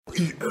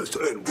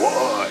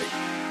DSNY.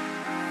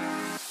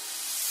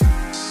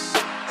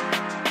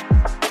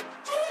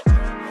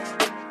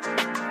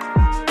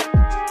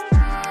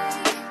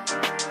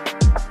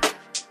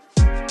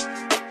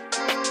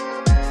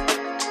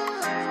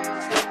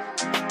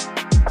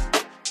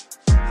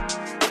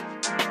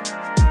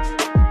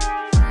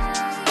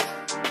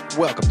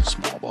 Welcome to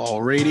Small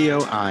Ball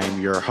Radio.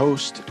 I'm your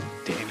host,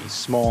 Danny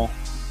Small,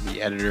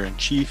 the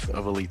editor-in-chief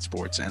of Elite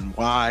Sports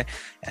NY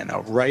and a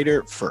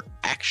writer for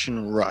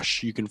Action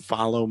Rush. You can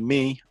follow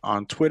me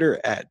on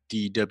Twitter at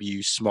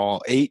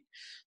DWSmall8,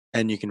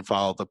 and you can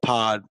follow the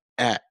pod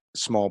at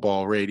Small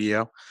Ball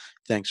Radio.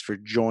 Thanks for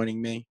joining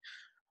me.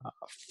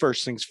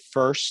 First things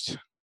first,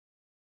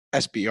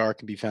 SBR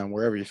can be found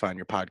wherever you find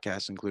your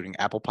podcasts, including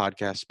Apple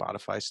Podcasts,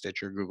 Spotify,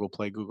 Stitcher, Google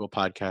Play, Google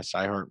Podcasts,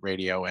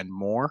 iHeartRadio, and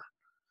more.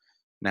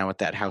 Now with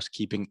that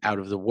housekeeping out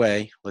of the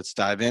way, let's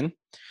dive in.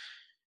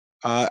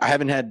 I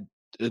haven't had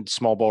a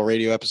Small Ball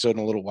Radio episode in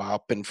a little while.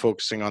 I've been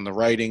focusing on the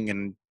writing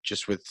and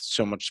just with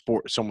so much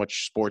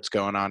sports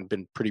going on,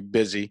 been pretty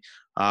busy.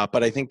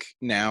 But I think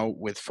now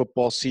with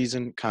football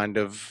season kind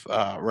of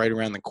right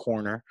around the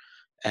corner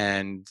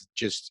and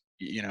just,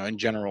 in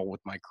general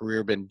with my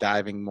career, been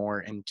diving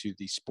more into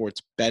the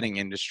sports betting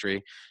industry.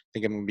 I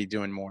think I'm going to be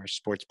doing more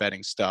sports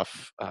betting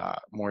stuff,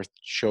 more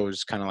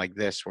shows kind of like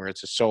this where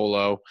it's a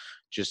solo,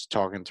 just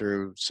talking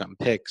through some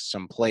picks,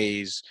 some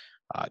plays.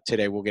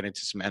 Today we'll get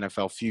into some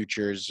NFL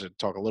futures,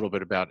 talk a little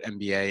bit about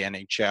NBA,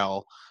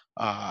 NHL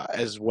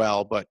as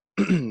well, but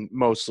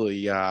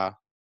mostly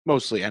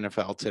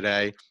NFL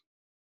today.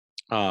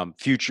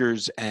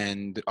 Futures,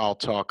 and I'll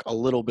talk a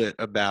little bit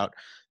about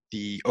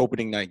the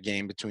opening night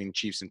game between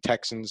Chiefs and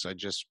Texans. I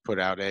just put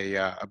out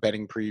a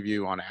betting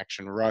preview on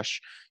Action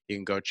Rush. You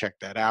can go check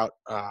that out.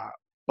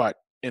 But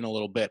in a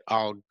little bit,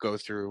 I'll go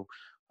through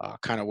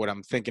kind of what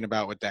I'm thinking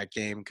about with that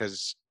game,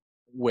 because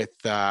with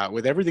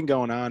everything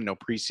going on, no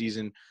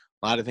preseason,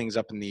 a lot of things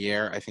up in the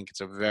air. I think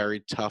it's a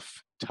very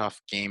tough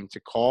game to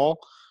call.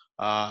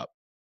 But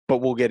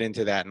we'll get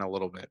into that in a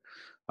little bit.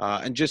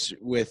 And just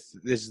with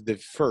this is the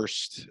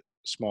first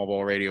Small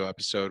Ball Radio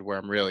episode where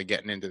I'm really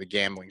getting into the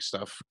gambling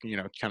stuff,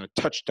 kind of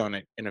touched on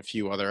it in a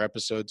few other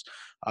episodes.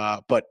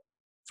 But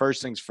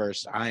first things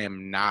first, I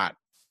am not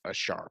a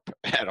sharp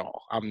at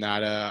all. I'm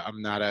not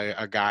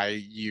a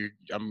guy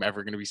I'm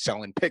ever going to be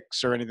selling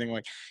picks or anything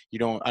like.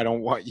 I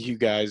don't want you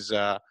guys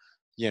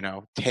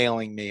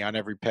tailing me on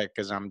every pick,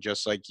 because I'm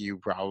just like you,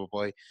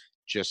 probably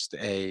just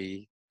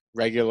a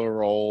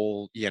regular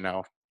old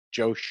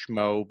Joe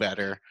Schmo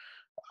better.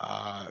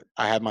 I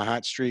have my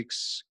hot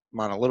streaks. I'm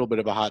on a little bit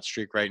of a hot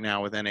streak right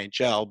now with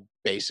NHL,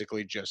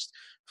 basically just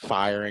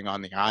firing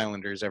on the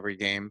Islanders every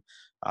game.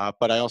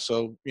 But I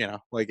also,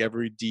 like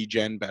every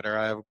D-Gen better,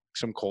 I have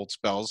some cold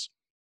spells.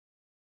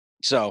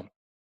 So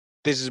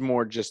this is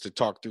more just to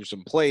talk through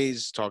some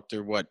plays, talk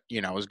through what,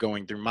 is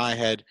going through my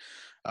head,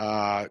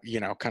 kind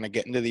of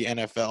get into the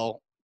NFL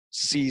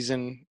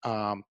season,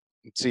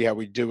 see how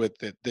we do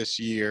with it this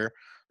year.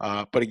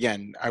 But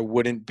again, I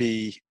wouldn't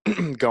be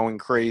going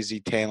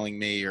crazy tailing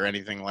me or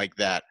anything like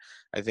that.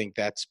 I think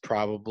that's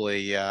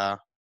probably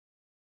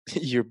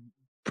you're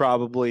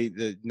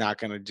probably not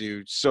going to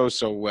do so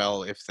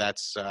well if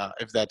that's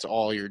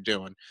all you're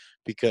doing,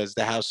 because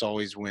the house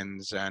always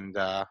wins, and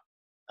I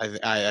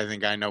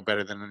think I know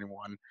better than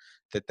anyone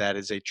that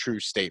is a true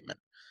statement.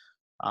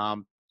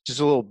 Just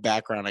a little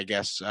background, I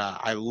guess.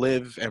 I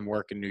live and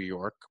work in New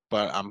York,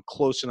 but I'm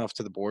close enough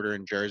to the border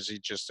in Jersey,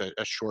 just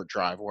a short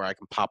drive where I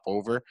can pop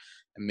over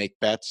and make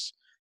bets,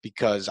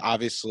 because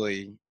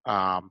obviously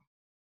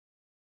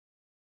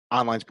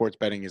online sports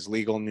betting is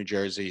legal in New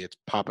Jersey. It's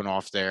popping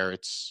off there.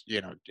 It's,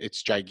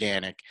 it's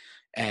gigantic,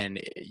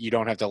 and you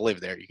don't have to live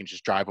there. You can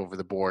just drive over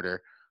the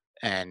border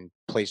and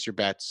place your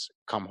bets,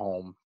 come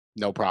home,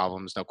 no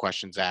problems, no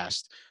questions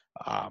asked.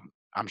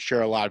 I'm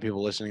sure a lot of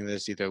people listening to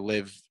this either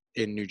live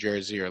in New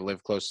Jersey or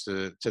live close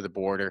to the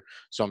border.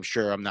 So I'm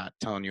sure I'm not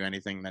telling you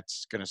anything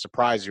that's going to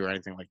surprise you or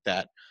anything like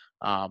that.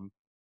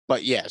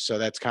 But yeah, so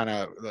that's kind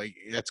of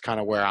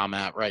where I'm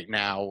at right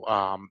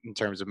now, in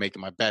terms of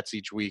making my bets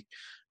each week.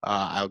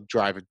 I'll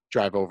drive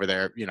over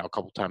there, a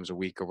couple times a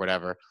week or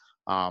whatever.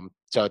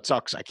 So it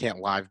sucks. I can't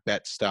live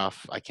bet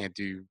stuff. I can't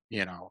do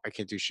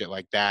shit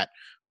like that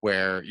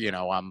where,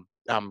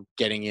 I'm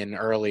getting in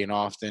early and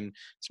often.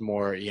 It's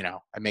more,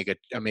 I make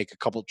a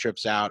couple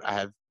trips out.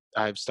 I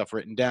have stuff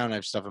written down. I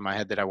have stuff in my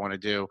head that I want to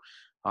do.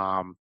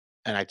 And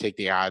I take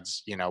the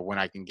odds, when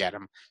I can get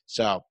them.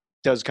 So it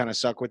does kind of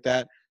suck with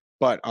that.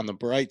 But on the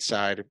bright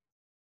side,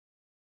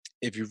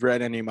 if you've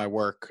read any of my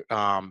work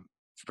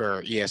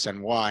for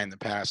ESNY in the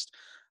past,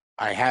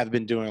 I have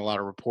been doing a lot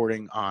of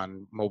reporting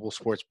on mobile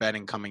sports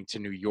betting coming to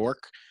New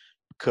York,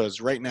 because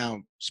right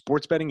now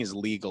sports betting is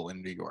legal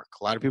in New York.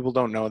 A lot of people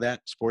don't know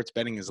that. Sports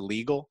betting is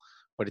legal,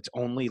 but it's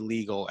only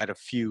legal at a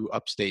few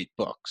upstate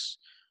books.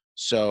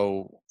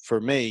 So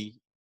for me,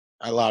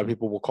 a lot of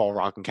people will call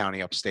Rockland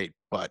County upstate,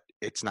 but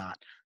it's not.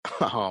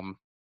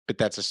 But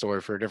that's a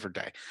story for a different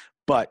day.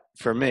 But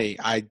for me,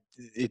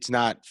 it's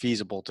not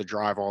feasible to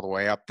drive all the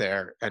way up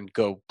there and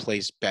go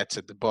place bets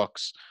at the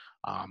books.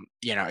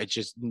 It's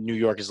just New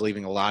York is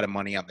leaving a lot of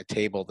money on the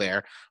table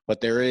there,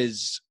 but there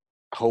is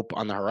hope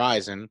on the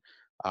horizon.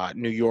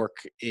 New York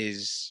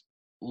is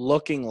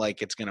looking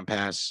like it's going to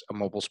pass a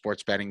mobile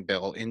sports betting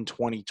bill in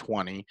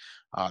 2020.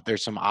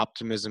 There's some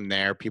optimism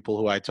there. People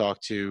who I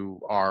talk to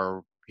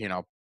are,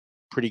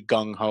 pretty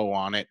gung ho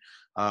on it.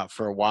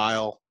 For a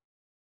while,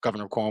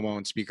 Governor Cuomo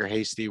and Speaker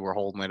Hasty were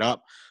holding it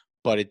up,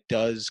 but it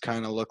does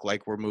kind of look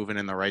like we're moving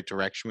in the right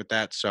direction with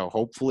that. So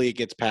hopefully it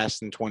gets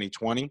passed in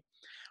 2020.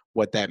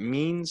 What that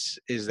means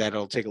is that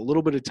it'll take a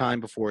little bit of time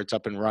before it's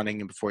up and running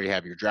and before you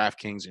have your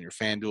DraftKings and your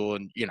FanDuel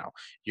and,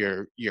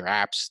 your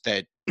apps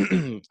that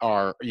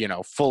are,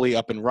 fully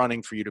up and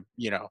running for you to,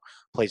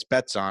 place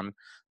bets on.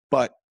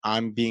 But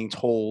I'm being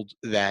told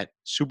that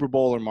Super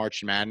Bowl or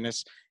March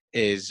Madness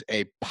is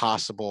a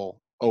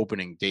possible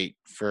opening date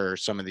for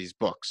some of these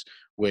books,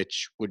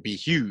 which would be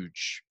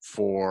huge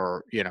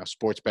for,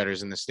 sports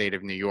bettors in the state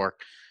of New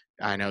York.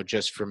 I know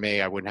just for me,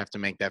 I wouldn't have to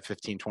make that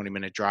 15,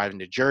 20-minute drive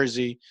into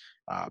Jersey.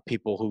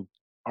 People who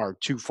are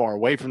too far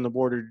away from the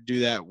border to do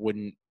that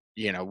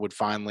would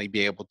finally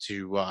be able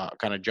to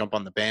kind of jump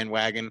on the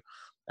bandwagon.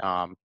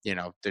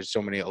 There's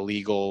so many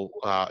illegal,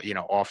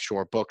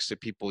 offshore books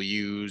that people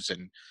use,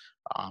 and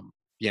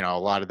a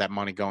lot of that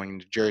money going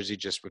into Jersey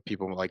just with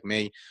people like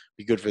me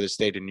be good for the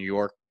state of New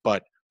York.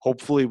 But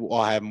hopefully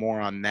we'll have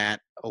more on that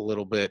a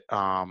little bit,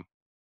 in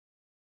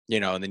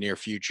the near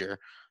future.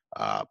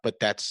 But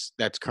that's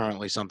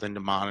currently something to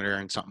monitor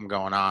and something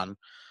going on.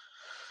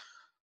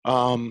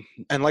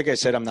 And like I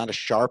said, I'm not a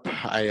sharp.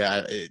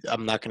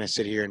 I'm not going to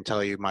sit here and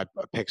tell you my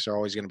picks are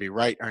always going to be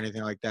right or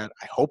anything like that.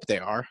 I hope they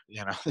are.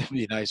 It'd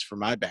be nice for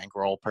my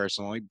bankroll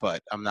personally,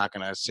 but I'm not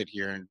going to sit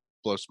here and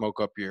blow smoke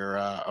up your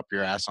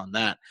ass on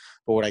that.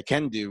 But what I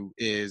can do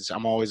is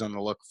I'm always on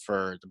the look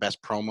for the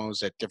best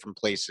promos at different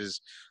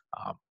places.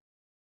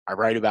 I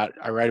write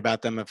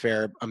about them a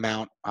fair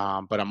amount,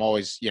 but I'm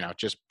always,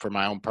 just for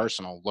my own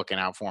personal looking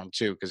out for them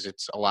too, because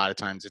it's a lot of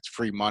times it's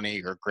free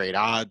money or great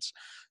odds.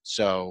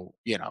 So,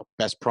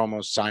 best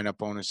promos, sign up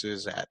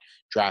bonuses at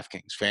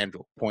DraftKings,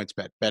 FanDuel,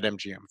 PointsBet,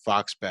 BetMGM,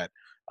 FoxBet,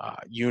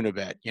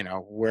 Unibet,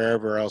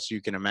 wherever else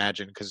you can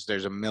imagine, because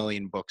there's a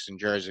million books in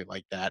Jersey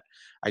like that.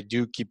 I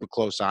do keep a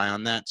close eye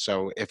on that.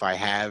 So if I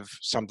have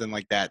something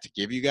like that to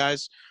give you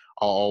guys,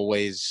 I'll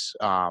always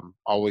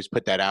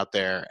put that out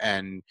there,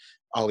 and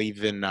I'll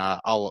even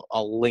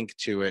I'll link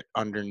to it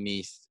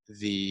underneath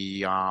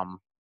the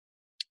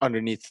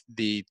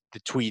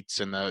tweets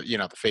and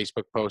the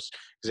Facebook posts,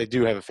 because I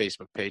do have a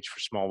Facebook page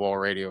for Small Ball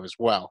Radio as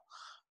well.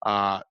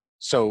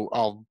 So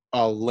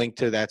I'll link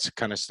to that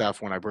kind of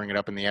stuff when I bring it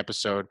up in the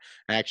episode.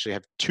 I actually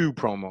have two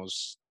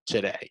promos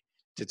today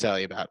to tell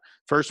you about.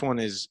 First one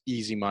is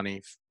easy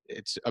money.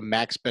 It's a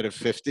max bet of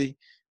 50,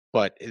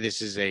 but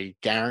this is a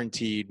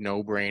guaranteed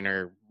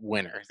no-brainer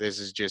winner.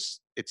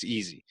 It's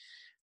easy.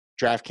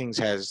 DraftKings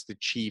has the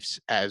Chiefs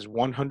as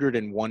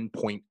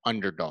 101-point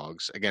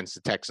underdogs against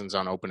the Texans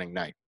on opening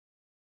night.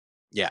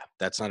 Yeah,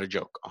 that's not a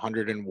joke.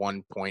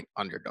 101-point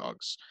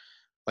underdogs.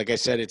 Like I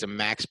said, it's a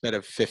max bet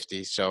of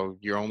 50, so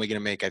you're only going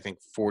to make, I think,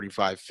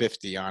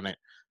 45-50 on it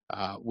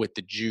with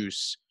the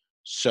juice.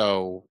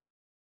 So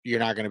you're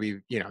not going to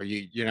be,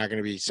 you're not going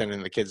to be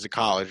sending the kids to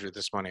college with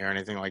this money or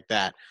anything like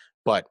that.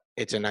 But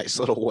it's a nice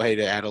little way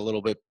to add a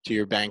little bit to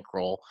your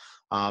bankroll.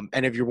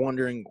 And if you're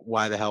wondering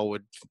why the hell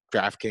would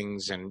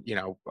DraftKings and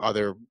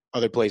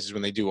other places,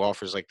 when they do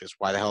offers like this,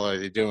 why the hell are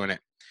they doing it?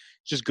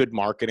 It's just good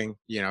marketing.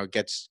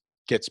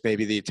 Gets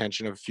maybe the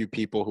attention of a few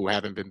people who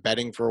haven't been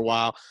betting for a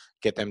while,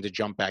 get them to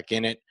jump back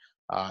in it.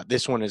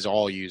 This one is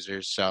all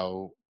users,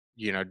 so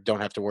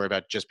don't have to worry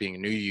about just being a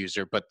new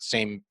user, but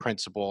same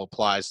principle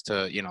applies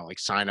to, like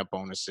sign up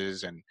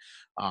bonuses and,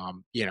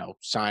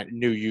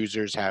 new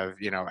users have,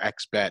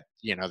 XBet,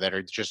 that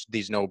are just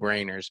these no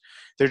brainers.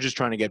 They're just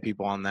trying to get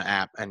people on the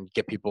app and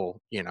get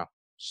people,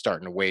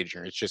 starting to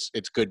wager.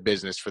 It's good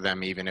business for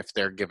them, even if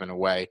they're giving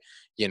away,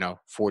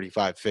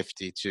 45,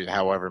 50 to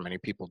however many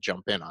people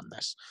jump in on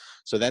this.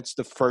 So that's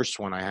the first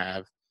one I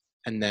have.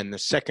 And then the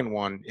second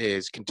one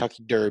is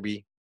Kentucky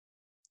Derby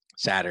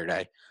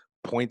Saturday.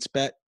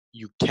 PointsBet.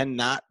 You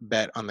cannot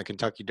bet on the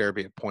Kentucky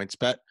Derby at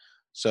PointsBet,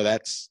 so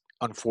that's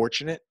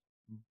unfortunate.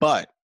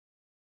 But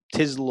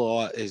Tiz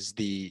Law is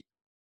the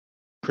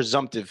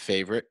presumptive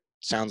favorite.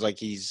 Sounds like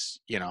he's,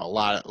 a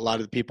lot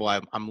of the people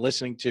I'm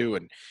listening to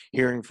and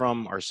hearing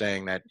from are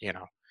saying that,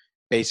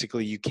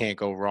 basically you can't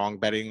go wrong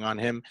betting on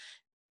him.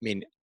 I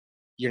mean,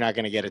 you're not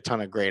going to get a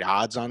ton of great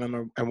odds on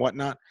him and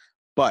whatnot,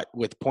 but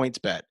with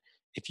PointsBet,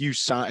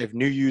 if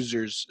new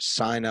users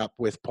sign up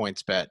with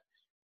PointsBet,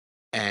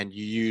 and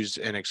you use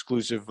an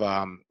exclusive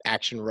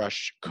Action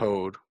Rush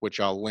code,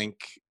 which I'll link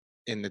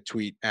in the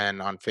tweet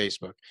and on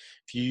Facebook.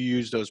 If you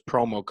use those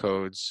promo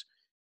codes,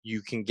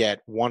 you can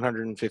get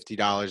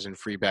 $150 in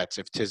free bets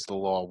if Tiz the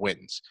Law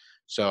wins.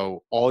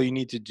 So all you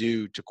need to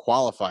do to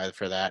qualify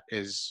for that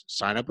is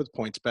sign up with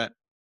PointsBet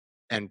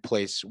and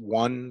place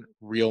one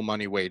real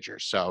money wager.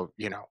 So,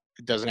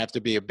 it doesn't have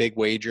to be a big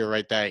wager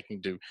right there. You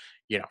can do,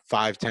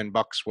 $5-10,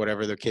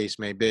 whatever the case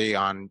may be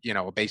on,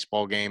 a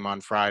baseball game on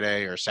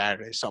Friday or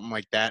Saturday, something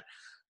like that.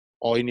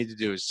 All you need to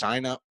do is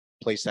sign up,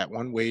 place that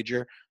one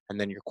wager, and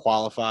then you're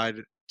qualified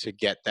to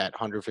get that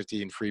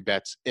 150 in free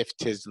bets if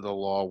Tiz the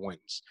Law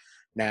wins.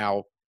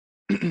 Now,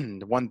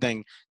 the one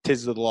thing,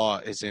 Tiz the Law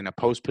is in a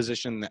post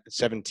position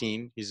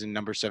 17. He's in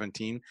number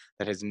 17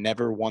 that has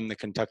never won the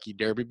Kentucky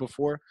Derby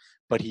before,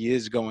 but he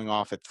is going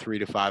off at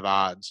 3-5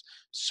 odds.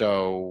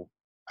 So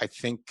I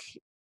think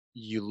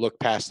you look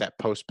past that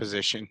post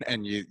position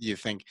and you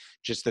think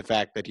just the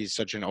fact that he's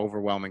such an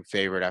overwhelming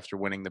favorite after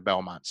winning the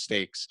Belmont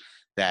Stakes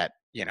that,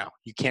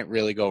 you can't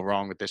really go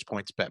wrong with this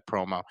points bet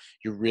promo.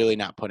 You're really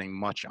not putting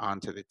much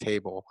onto the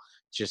table,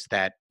 just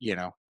that,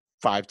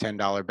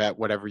 $5-10 bet,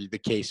 whatever the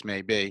case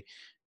may be.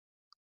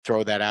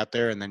 Throw that out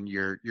there, and then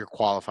you're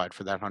qualified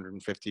for that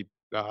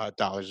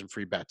 $150 in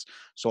free bets.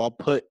 So I'll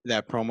put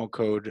that promo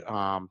code.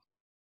 I'll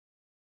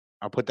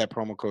put that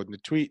promo code in the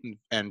tweet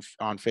and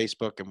on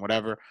Facebook and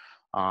whatever,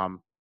 and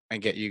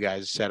get you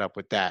guys set up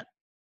with that.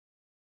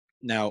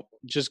 Now,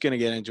 just going to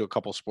get into a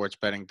couple sports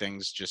betting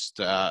things.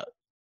 Just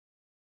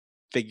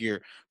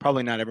figure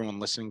probably not everyone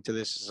listening to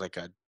this is like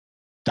a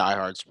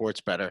diehard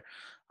sports better.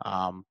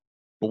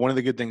 But one of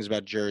the good things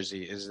about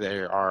Jersey is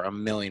there are a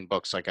million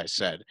books, like I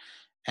said.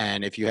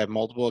 And if you have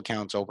multiple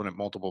accounts open at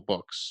multiple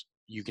books,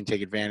 you can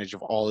take advantage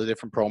of all the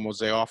different promos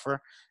they offer,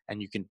 and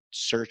you can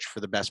search for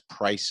the best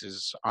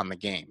prices on the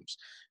games.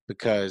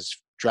 Because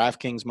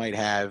DraftKings might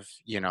have,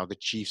 the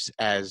Chiefs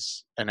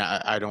as, and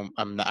I don't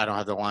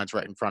have the lines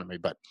right in front of me,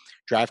 but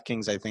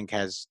DraftKings I think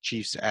has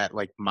Chiefs at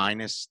like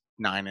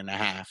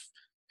 -9.5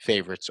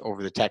 favorites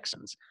over the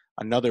Texans.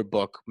 Another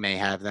book may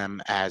have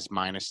them as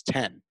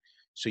 -10.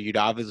 So you'd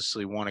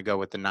obviously want to go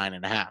with the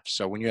 9.5.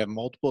 So when you have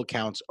multiple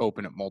accounts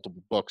open at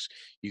multiple books,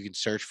 you can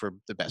search for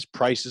the best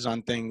prices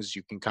on things.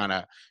 You can kind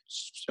of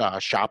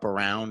shop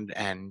around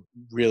and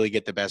really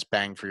get the best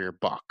bang for your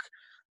buck.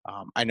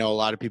 I know a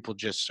lot of people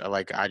just are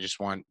like, I just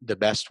want the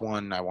best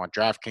one. I want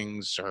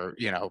DraftKings, or,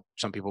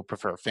 some people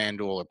prefer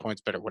FanDuel or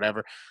PointsBet or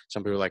whatever.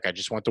 Some people are like, I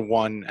just want the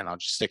one and I'll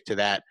just stick to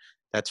that.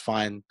 That's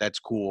fine. That's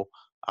cool.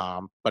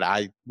 But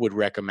I would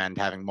recommend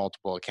having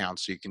multiple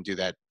accounts so you can do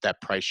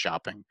that price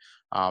shopping.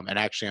 And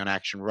actually on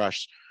Action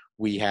Rush,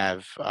 we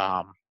have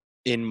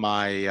in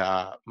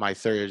my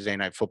Thursday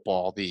night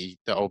football, the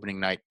opening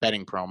night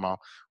betting promo,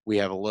 we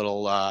have a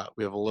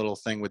little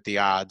thing with the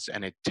odds,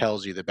 and it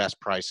tells you the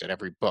best price at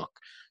every book.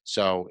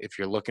 So if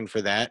you're looking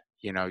for that,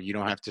 you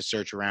don't have to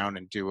search around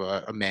and do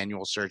a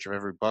manual search of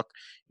every book.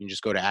 You can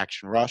just go to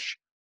Action Rush,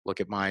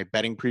 look at my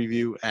betting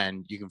preview,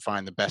 and you can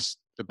find the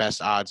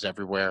best odds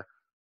everywhere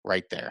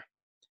right there.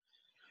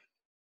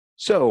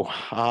 So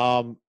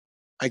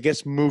I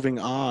guess moving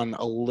on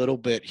a little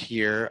bit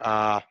here,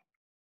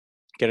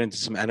 get into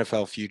some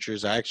NFL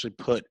futures. I actually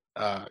put,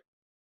 I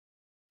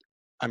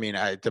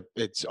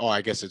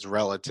guess it's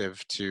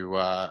relative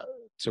to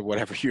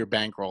whatever your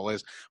bankroll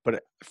is.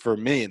 But for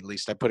me, at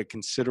least, I put a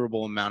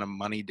considerable amount of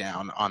money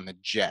down on the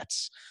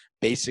Jets.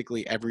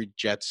 Basically, every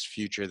Jets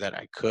future that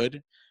I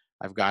could.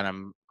 I've got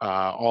them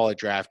all at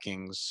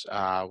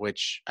DraftKings,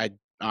 which I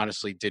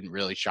honestly didn't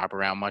really shop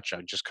around much.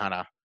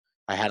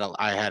 I had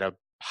a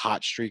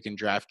hot streak in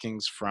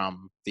DraftKings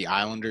from the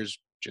Islanders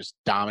just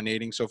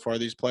dominating so far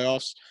these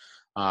playoffs.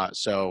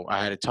 So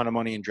I had a ton of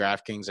money in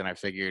DraftKings, and I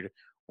figured,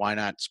 why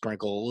not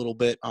sprinkle a little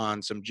bit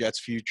on some Jets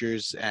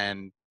futures?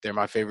 And they're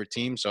my favorite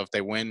team, so if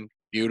they win,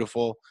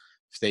 beautiful.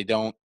 If they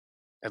don't,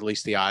 at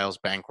least the Isles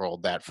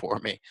bankrolled that for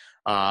me.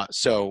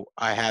 So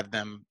I have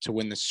them to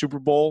win the Super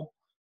Bowl.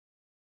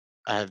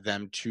 I have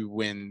them to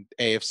win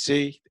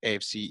AFC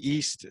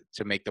East,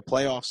 to make the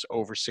playoffs,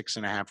 over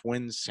 6.5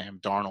 wins. Sam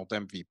Darnold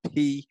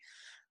MVP.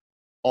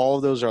 All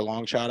of those are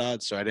long shot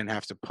odds, so I didn't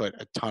have to put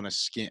a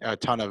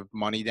ton of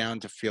money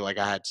down to feel like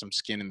I had some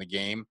skin in the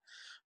game.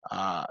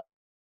 I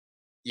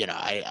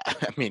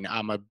mean,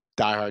 I'm a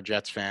diehard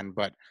Jets fan,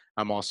 but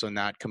I'm also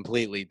not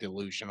completely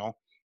delusional.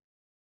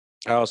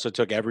 I also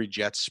took every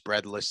Jets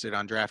spread listed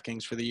on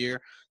DraftKings for the year.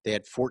 They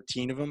had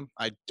 14 of them.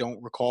 I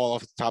don't recall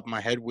off the top of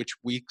my head which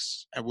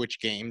weeks and which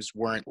games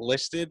weren't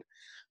listed,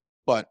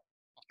 but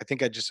I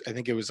think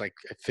it was like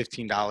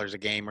 $15 a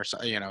game or so,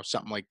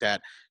 something like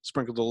that.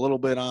 Sprinkled a little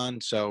bit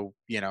on. So,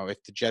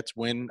 if the Jets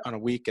win on a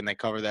week and they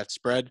cover that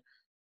spread,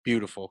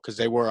 beautiful, because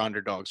they were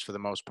underdogs for the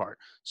most part.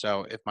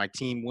 So if my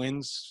team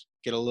wins,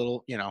 get a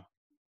little,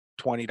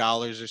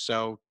 $20 or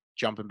so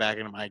jumping back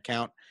into my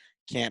account.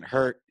 Can't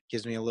hurt.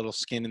 Gives me a little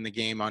skin in the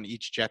game on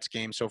each Jets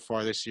game so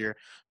far this year.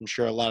 I'm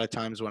sure a lot of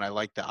times when I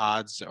like the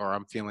odds or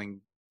I'm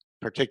feeling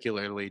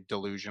particularly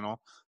delusional,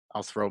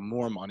 I'll throw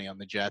more money on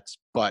the Jets.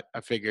 But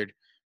I figured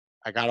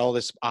I got all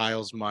this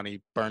Isles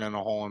money burning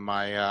a hole in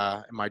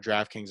my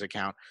DraftKings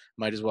account.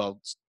 Might as well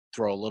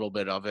throw a little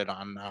bit of it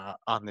on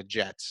the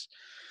Jets.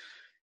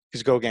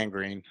 Because go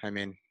gangrene. I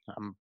mean,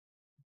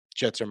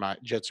 Jets are my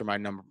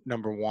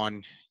number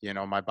one.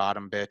 My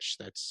bottom bitch.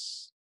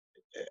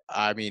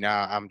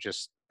 I'm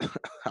just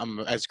I'm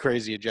as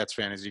crazy a Jets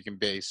fan as you can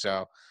be.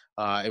 So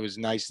it was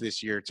nice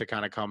this year to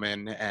kind of come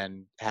in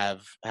and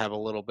have a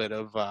little bit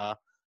of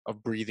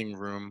breathing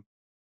room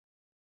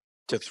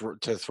to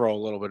throw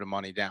a little bit of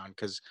money down,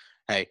 because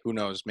hey, who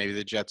knows? Maybe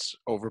the Jets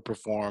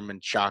overperform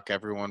and shock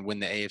everyone, win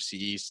the AFC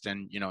East,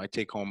 and I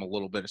take home a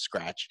little bit of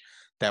scratch.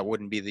 That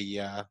wouldn't be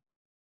the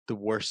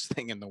worst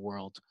thing in the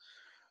world.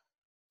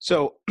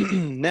 So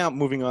now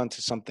moving on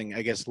to something,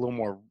 I guess, a little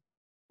more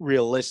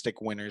realistic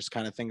winners,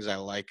 kind of things I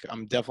like.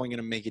 I'm definitely going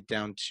to make it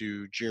down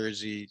to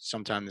Jersey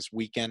sometime this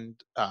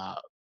weekend,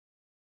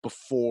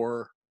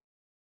 before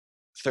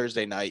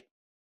Thursday night,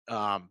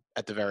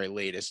 at the very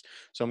latest.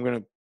 So I'm going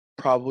to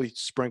probably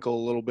sprinkle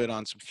a little bit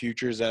on some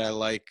futures that I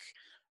like.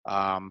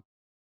 Um,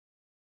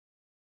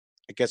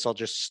 I guess I'll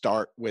just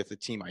start with a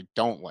team I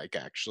don't like,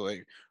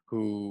 actually,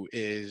 who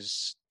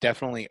is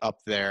definitely up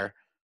there.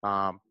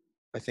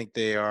 I think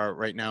they are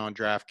right now on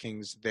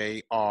DraftKings.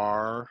 They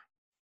are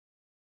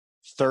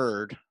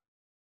third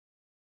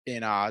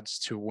in odds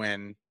to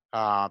win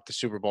the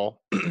Super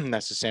Bowl.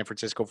 That's the San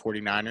Francisco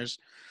 49ers.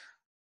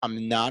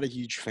 I'm not a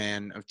huge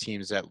fan of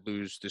teams that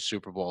lose the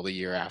Super Bowl the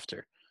year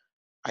after.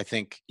 I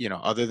think,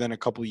 other than a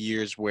couple of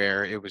years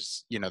where it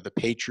was, the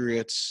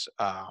Patriots,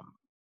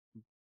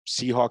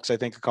 Seahawks, I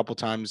think a couple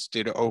times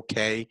did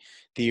okay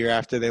the year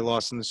after they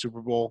lost in the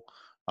Super Bowl.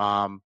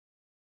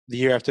 The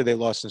year after they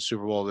lost in the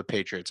Super Bowl, the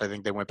Patriots, I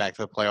think they went back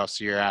to the playoffs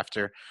the year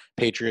after.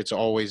 Patriots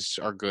always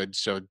are good,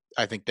 so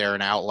I think they're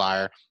an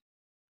outlier.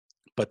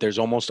 But there's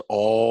almost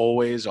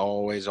always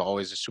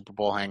a Super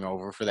Bowl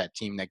hangover for that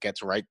team that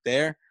gets right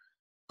there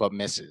but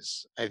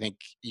misses. I think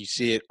you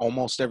see it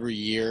almost every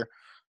year.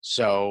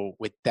 So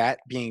with that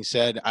being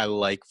said, I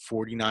like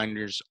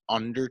 49ers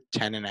under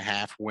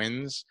 10.5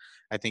 wins.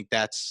 I think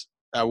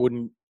I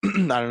wouldn't, I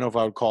don't know if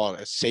I would call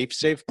it a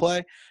safe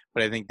play,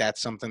 but I think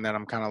that's something that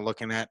I'm kind of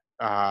looking at,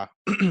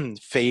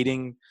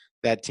 fading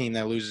that team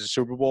that loses the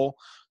Super Bowl.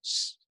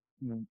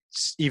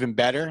 Even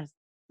better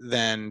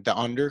than the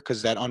under,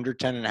 because that under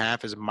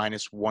 10.5 is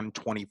minus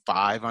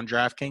 125 on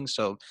DraftKings.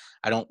 So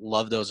I don't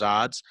love those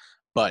odds,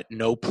 but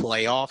no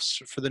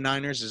playoffs for the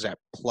Niners is at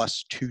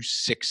plus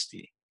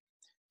 260.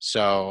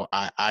 So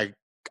I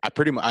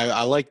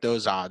like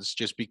those odds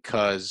just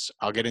because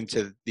I'll get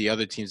into the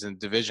other teams in the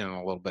division in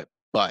a little bit,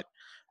 but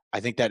I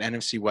think that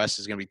NFC West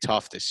is going to be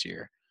tough this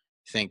year.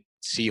 I think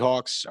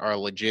Seahawks are a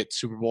legit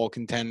Super Bowl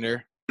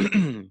contender.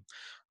 The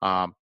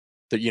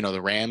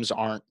Rams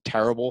aren't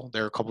terrible.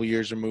 They're a couple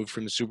years removed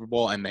from the Super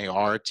Bowl, and they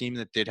are a team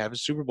that did have a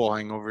Super Bowl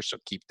hangover, so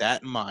keep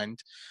that in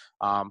mind.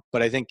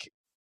 But I think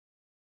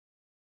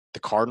the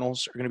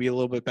Cardinals are going to be a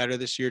little bit better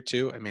this year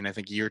too. I mean, I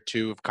think year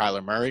 2 of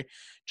Kyler Murray,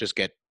 just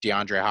get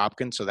DeAndre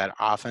Hopkins, so that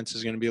offense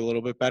is going to be a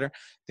little bit better.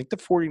 I think the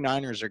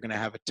 49ers are going to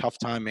have a tough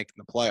time making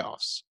the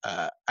playoffs.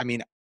 I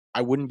mean,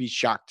 I wouldn't be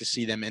shocked to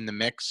see them in the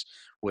mix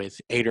with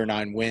 8 or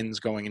 9 wins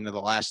going into the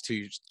last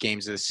 2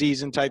 games of the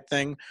season type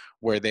thing,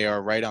 where they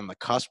are right on the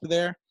cusp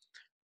there.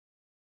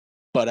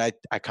 But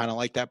I kind of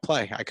like that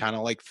play. I kind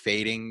of like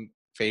fading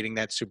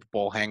that Super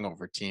Bowl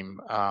hangover team.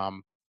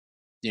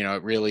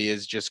 It really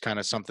is just kind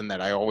of something that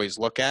I always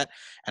look at.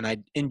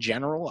 And in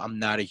general, I'm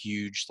not a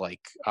huge,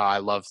 I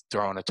love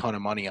throwing a ton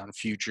of money on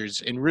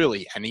futures in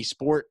really any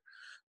sport.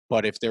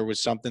 But if there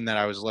was something that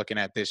I was looking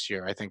at this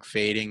year, I think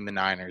fading the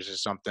Niners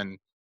is something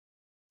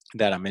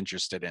that I'm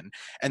interested in.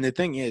 And the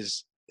thing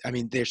is, I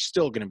mean,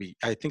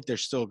 I think they're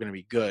still going to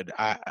be good.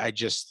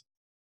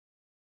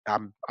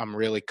 I'm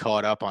really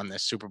caught up on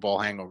this Super Bowl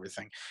hangover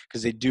thing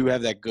because they do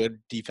have that good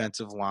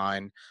defensive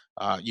line.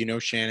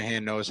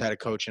 Shanahan knows how to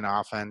coach an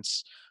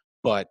offense,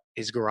 but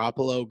is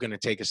Garoppolo going to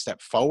take a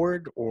step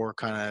forward or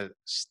kind of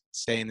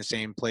stay in the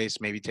same place,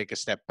 maybe take a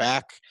step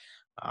back?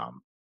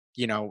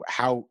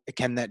 How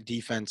can that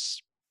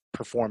defense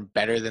perform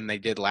better than they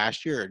did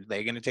last year? Are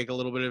they going to take a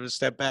little bit of a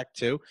step back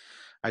too?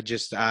 I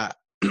just I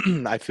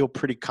feel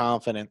pretty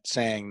confident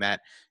saying that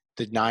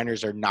the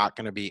Niners are not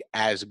going to be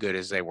as good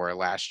as they were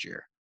last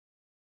year.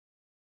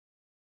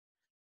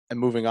 And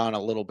moving on a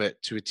little bit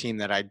to a team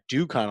that I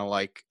do kind of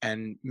like,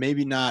 and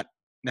maybe not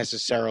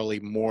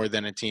necessarily more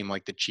than a team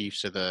like the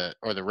Chiefs or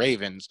the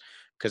Ravens,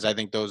 because I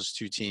think those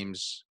two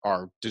teams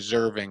are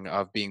deserving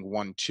of being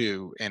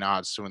 1-2 in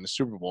odds to win the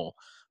Super Bowl.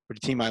 But a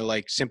team I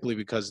like simply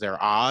because their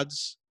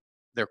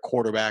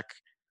quarterback,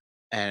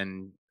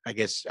 and I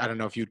guess I don't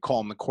know if you'd call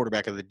him the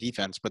quarterback of the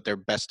defense, but their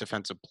best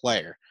defensive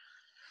player.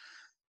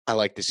 I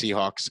like the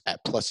Seahawks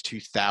at plus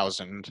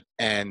 2,000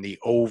 and the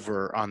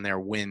over on their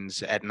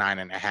wins at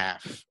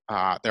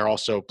 9.5. They're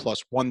also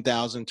plus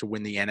 1,000 to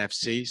win the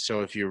NFC.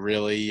 So if you're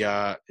really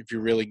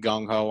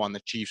gung ho on the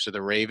Chiefs or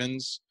the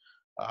Ravens,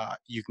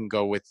 you can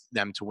go with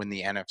them to win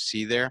the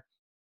NFC there.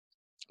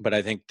 But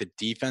I think the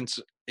defense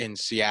in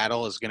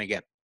Seattle is going to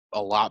get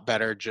a lot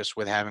better just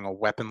with having a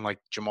weapon like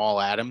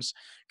Jamal Adams,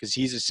 because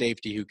he's a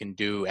safety who can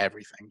do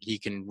everything. He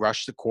can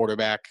rush the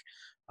quarterback.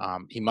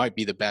 He might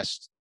be the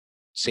best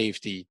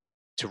safety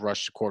to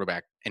rush the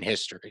quarterback in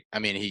history. I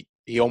mean,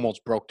 he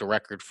almost broke the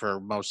record for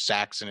most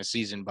sacks in a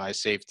season by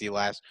safety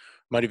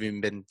might have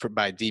even been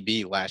by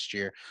DB last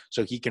year.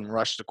 So he can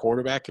rush the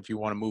quarterback if you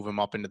want to move him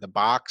up into the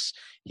box.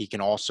 He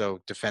can also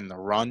defend the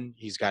run.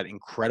 He's got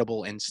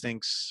incredible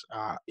instincts.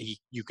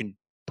 You can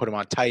put him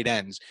on tight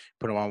ends,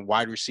 put him on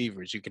wide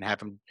receivers. You can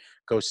have him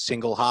go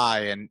single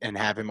high and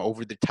have him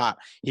over the top.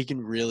 He can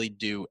really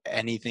do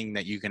anything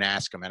that you can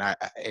ask him. And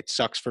it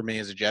sucks for me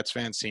as a Jets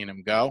fan seeing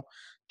him go.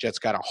 Jets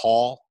got a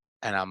haul,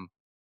 and I'm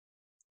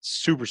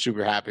super,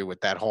 super happy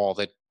with that haul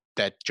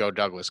that Joe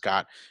Douglas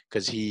got,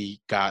 because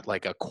he got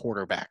like a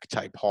quarterback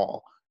type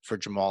haul for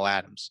Jamal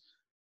Adams.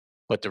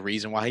 But the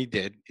reason why he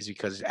did is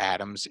because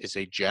Adams is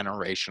a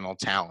generational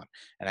talent.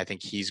 And I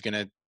think he's going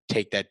to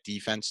take that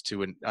defense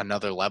to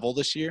another level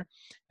this year.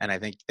 And I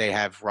think they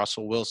have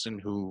Russell Wilson,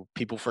 who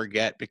people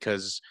forget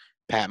because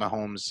Pat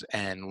Mahomes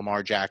and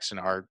Lamar Jackson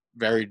are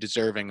very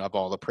deserving of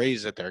all the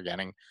praise that they're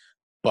getting.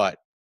 But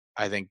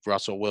I think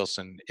Russell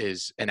Wilson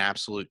is an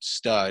absolute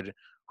stud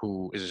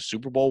who is a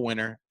Super Bowl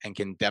winner and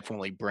can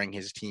definitely bring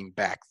his team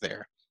back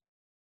there.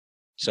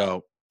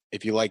 So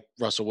if you like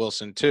Russell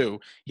Wilson too,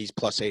 he's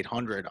plus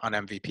 800 on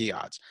MVP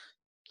odds.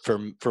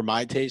 For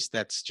my taste,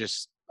 that's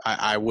just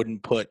I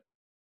wouldn't put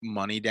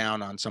money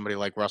down on somebody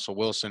like Russell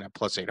Wilson at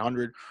plus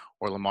 800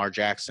 or Lamar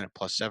Jackson at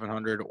plus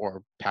 700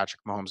 or Patrick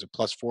Mahomes at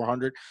plus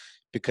 400,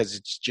 because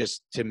it's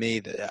just, to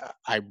me, that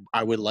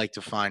I would like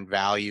to find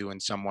value in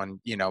someone,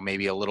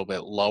 maybe a little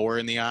bit lower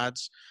in the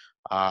odds.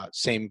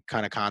 Same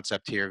kind of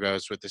concept here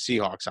goes with the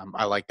Seahawks.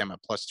 I like them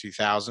at plus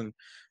 2,000.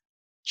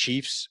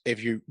 Chiefs,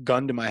 if you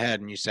gun to my head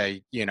and you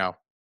say,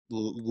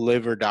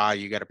 live or die,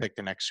 you got to pick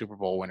the next Super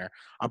Bowl winner,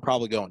 I'm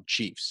probably going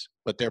Chiefs,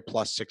 but they're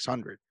plus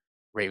 600.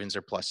 Ravens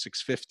are plus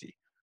 650.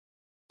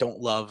 Don't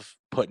love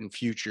putting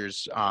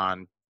futures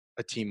on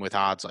a team with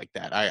odds like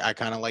that. I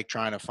kind of like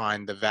trying to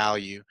find the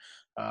value.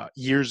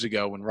 Years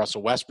ago when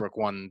Russell Westbrook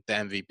won the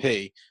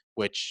MVP,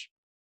 which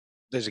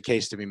there's a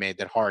case to be made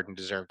that Harden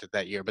deserved it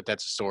that year, but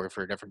that's a story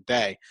for a different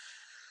day.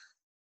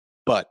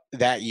 But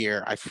that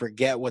year, I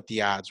forget what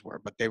the odds were,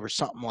 but they were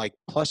something like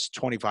plus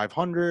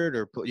 2,500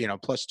 or,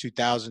 plus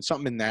 2,000,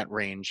 something in that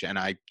range. And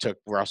I took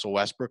Russell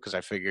Westbrook because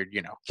I figured,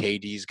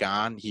 KD's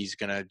gone. He's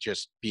going to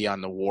just be on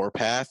the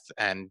warpath.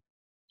 And,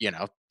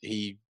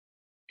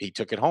 he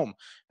took it home.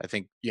 I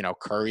think,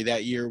 Curry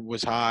that year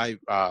was high.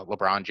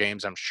 LeBron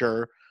James, I'm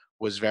sure,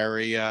 was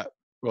very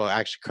well,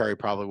 actually, Curry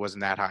probably wasn't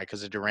that high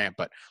because of Durant,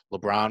 but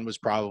LeBron was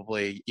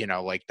probably,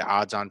 like the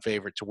odds-on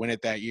favorite to win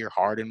it that year.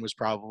 Harden was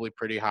probably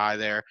pretty high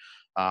there.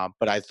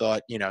 But I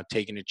thought,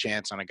 taking a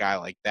chance on a guy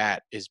like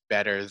that is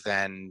better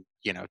than,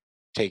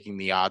 taking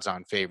the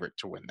odds-on favorite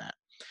to win that.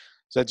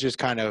 So that's just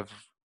kind of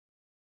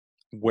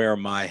where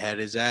my head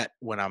is at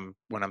when I'm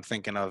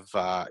thinking of,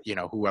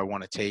 who I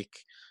want to take.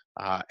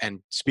 And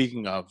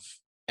speaking of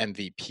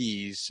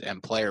MVPs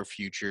and player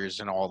futures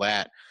and all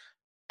that,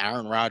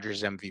 Aaron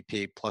Rodgers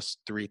MVP plus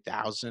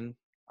 3,000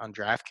 on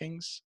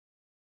DraftKings.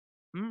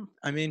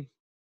 I mean,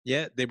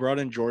 yeah, they brought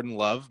in Jordan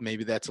Love.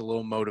 Maybe that's a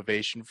little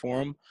motivation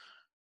for him.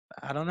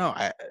 I don't know.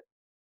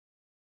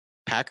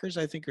 Packers,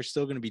 I think, are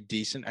still going to be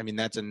decent. I mean,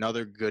 that's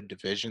another good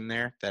division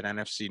there. That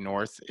NFC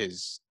North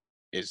is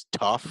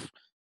tough,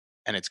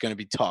 and it's going to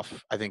be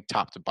tough, I think,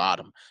 top to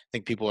bottom. I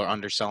think people are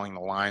underselling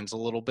the lines a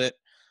little bit.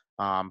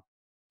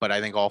 But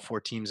I think all four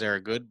teams there are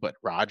good. But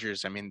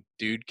Rodgers, I mean,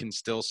 dude can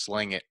still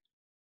sling it.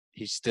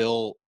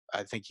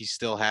 I think he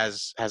still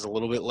has a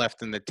little bit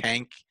left in the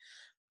tank.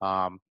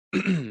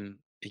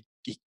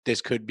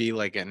 This could be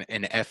like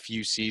an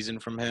FU season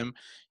from him.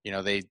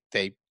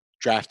 They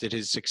drafted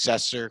his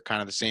successor, kind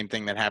of the same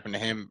thing that happened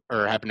to him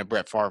or happened to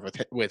Brett Favre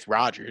with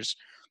Rodgers.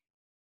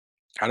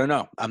 I don't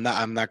know. I'm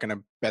not going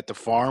to bet the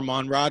farm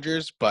on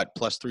Rodgers, but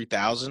plus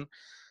 3,000,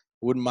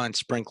 wouldn't mind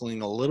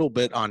sprinkling a little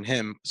bit on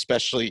him,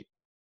 especially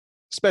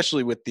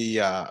with the,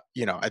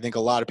 I think a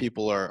lot of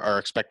people are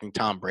expecting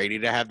Tom Brady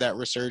to have that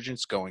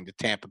resurgence, going to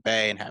Tampa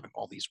Bay and having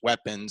all these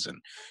weapons and,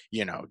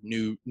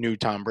 new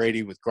Tom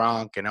Brady with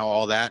Gronk and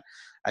all that.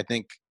 I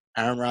think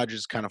Aaron Rodgers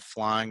is kind of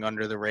flying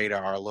under the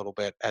radar a little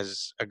bit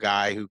as a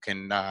guy who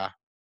can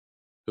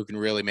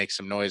really make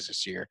some noise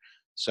this year.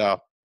 So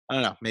I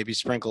don't know, maybe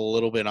sprinkle a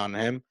little bit on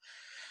him.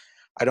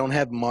 I don't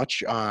have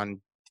much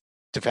on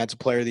Defensive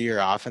Player of the Year,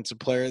 Offensive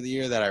Player of the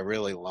Year that I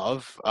really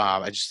love.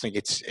 I just think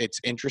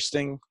it's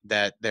interesting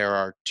that there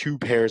are two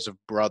pairs of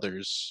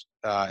brothers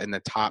in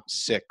the top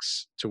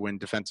 6 to win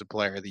Defensive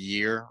Player of the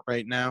Year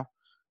right now.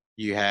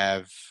 You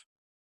have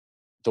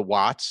the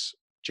Watts,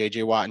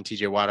 J.J. Watt and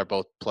T.J. Watt are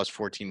both plus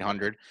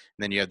 1,400. And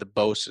then you have the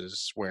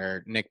Boses,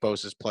 where Nick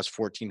Bosa is plus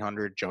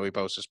 1,400, Joey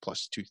Bosa is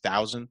plus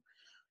 2,000.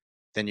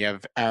 Then you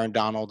have Aaron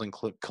Donald and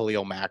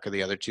Khalil Mack are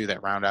the other two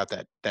that round out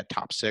that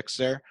top 6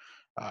 there.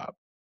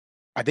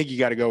 I think you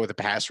got to go with a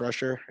pass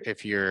rusher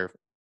if you're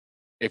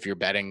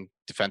betting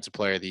Defensive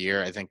Player of the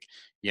Year. I think,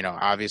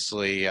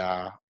 obviously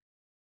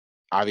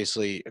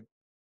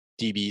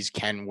DBs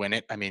can win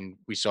it. I mean,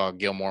 we saw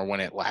Gilmore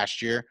win it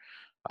last year.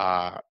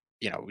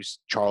 It was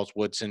Charles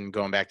Woodson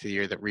going back to the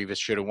year that Revis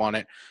should have won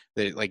it.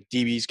 Like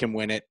DBs can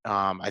win it.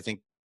 I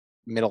think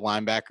middle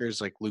linebackers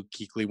like Luke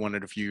Kuechly won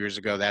it a few years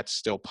ago. That's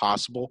still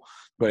possible,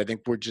 but I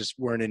think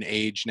we're in an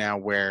age now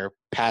where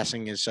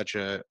passing is such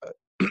a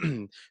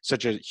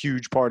such a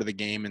huge part of the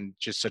game and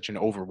just such an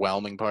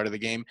overwhelming part of the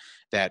game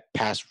that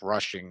pass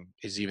rushing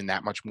is even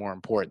that much more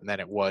important than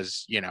it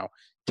was,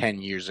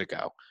 10 years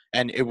ago.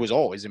 And it was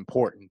always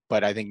important,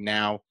 but I think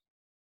now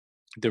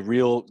the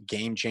real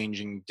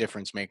game-changing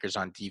difference makers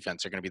on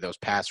defense are going to be those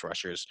pass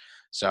rushers.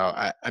 So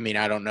I mean,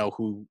 I don't know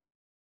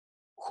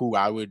who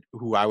I would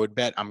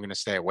bet. I'm going to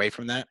stay away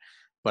from that,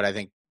 but I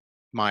think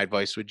my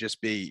advice would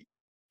just be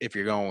if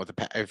you're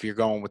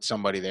going with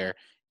somebody there,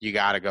 you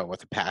got to go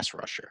with a pass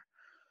rusher.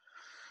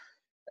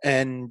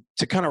 And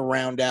to kind of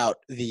round out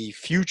the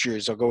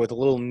futures, I'll go with a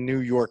little New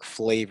York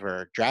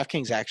flavor.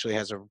 DraftKings actually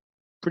has a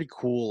pretty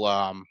cool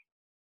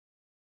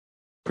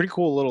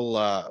little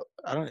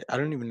I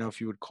don't even know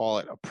if you would call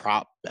it a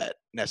prop bet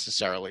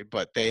necessarily,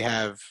 but they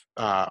have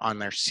on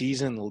their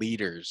season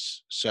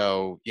leaders.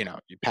 So, your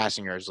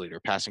passing yards leader,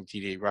 passing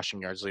TD,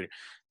 rushing yards leader,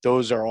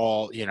 those are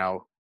all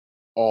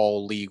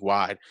league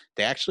wide.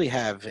 They actually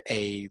have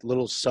a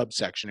little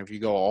subsection if you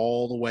go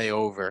all the way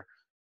over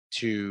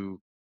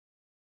to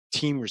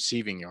team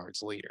receiving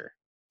yards leader,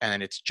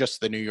 and it's just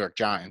the New York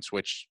Giants,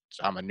 which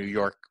I'm a New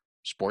York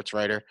sports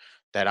writer.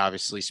 That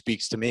obviously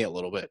speaks to me a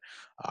little bit.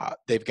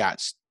 They've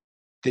got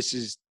this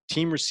is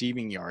team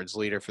receiving yards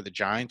leader for the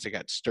Giants. They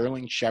got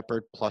Sterling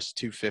Shepard plus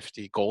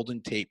 250,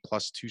 Golden Tate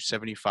plus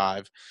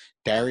 275,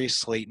 Darius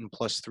Slayton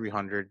plus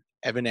 300,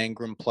 Evan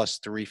Engram plus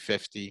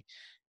 350,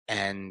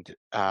 and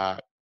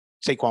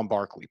Saquon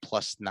Barkley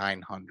plus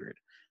 900.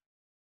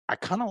 I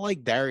kind of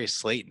like Darius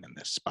Slayton in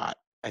this spot.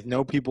 I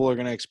know people are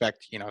going to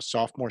expect,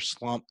 sophomore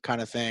slump kind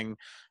of thing.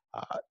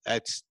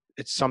 It's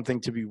something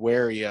to be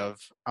wary of,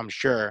 I'm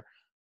sure.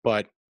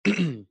 But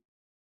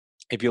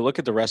if you look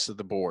at the rest of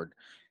the board,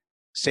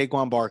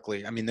 Saquon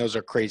Barkley, I mean, those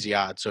are crazy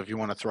odds. So if you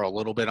want to throw a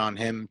little bit on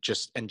him,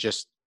 just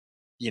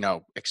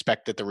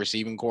expect that the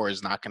receiving core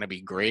is not going to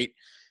be great,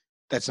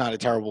 that's not a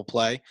terrible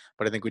play.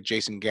 But I think with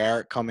Jason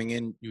Garrett coming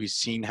in, we've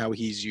seen how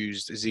he's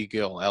used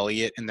Ezekiel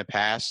Elliott in the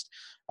past.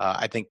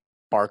 I think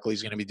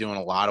Barkley's going to be doing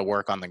a lot of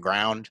work on the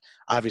ground.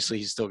 Obviously,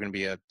 he's still going to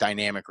be a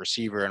dynamic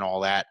receiver and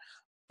all that,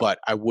 but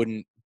I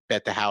wouldn't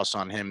bet the house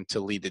on him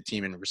to lead the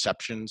team in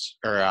receptions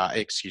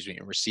in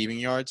receiving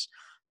yards.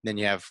 Then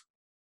you have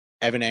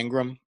Evan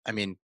Engram. I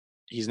mean,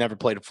 he's never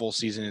played a full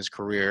season in his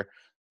career.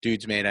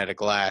 Dude's made out of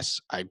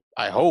glass. I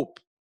hope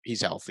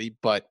he's healthy,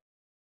 but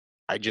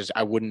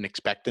I wouldn't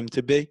expect him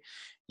to be.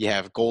 You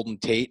have Golden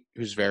Tate,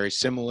 who's very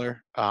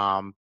similar.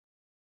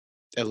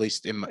 At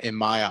least in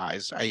my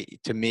eyes,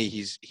 to me,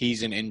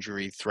 he's an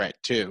injury threat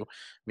too.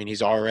 I mean,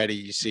 he's already,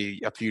 you see,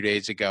 a few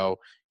days ago,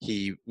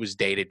 he was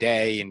day to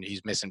day and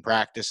he's missing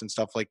practice and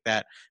stuff like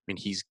that. I mean,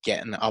 he's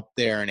getting up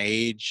there in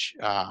age,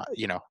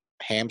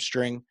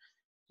 hamstring.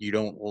 You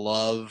don't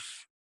love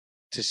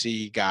to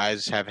see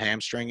guys have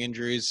hamstring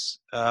injuries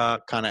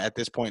kind of at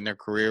this point in their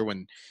career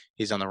when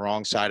he's on the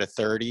wrong side of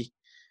 30.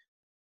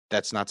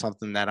 That's not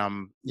something that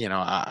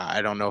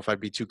I don't know if I'd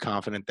be too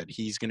confident that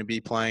he's going to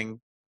be playing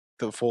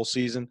the full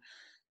season.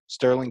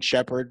 Sterling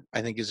Shepard,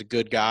 I think, is a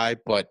good guy,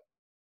 but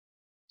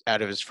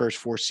out of his first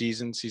 4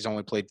 seasons, he's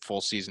only played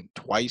full season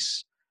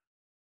twice,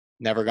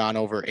 never gone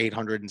over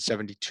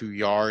 872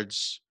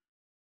 yards.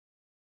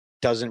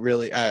 Doesn't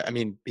really,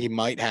 he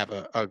might have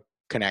a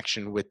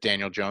connection with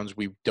Daniel Jones.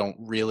 We don't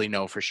really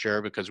know for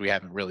sure because we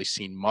haven't really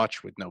seen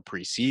much with no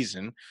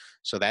preseason.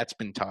 So that's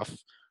been tough.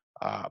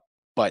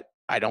 But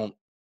I don't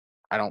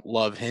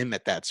love him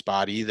at that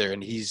spot either.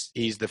 And he's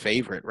the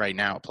favorite right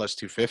now, plus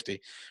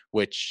 250,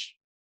 which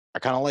I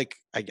kind of like.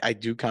 I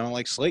do kind of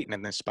like Slayton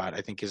in this spot.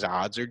 I think his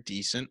odds are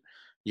decent.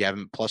 You have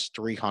him plus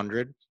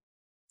 300.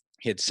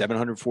 He had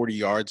 740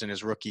 yards in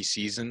his rookie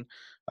season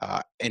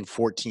in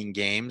 14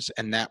 games.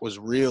 And that was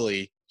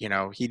really,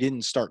 he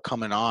didn't start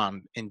coming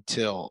on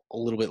until a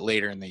little bit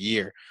later in the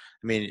year.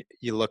 I mean,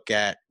 you look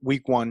at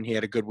week 1, he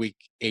had a good week,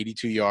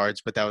 82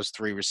 yards, but that was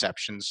 3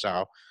 receptions.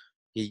 So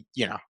he,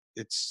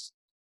 it's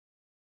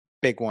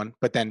big one.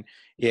 But then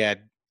he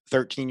had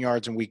 13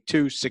 yards in week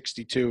 2,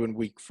 62 in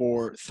week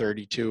 4,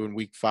 32 in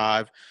week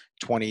 5,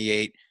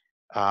 28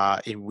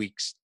 in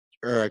weeks,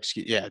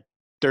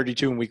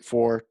 32 in week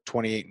 4,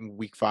 28 in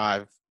week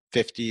 5,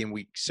 50 in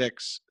week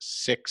 6,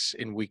 6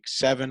 in week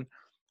 7,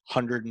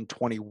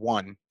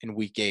 121 in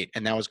week 8.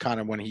 And that was kind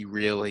of when he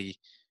really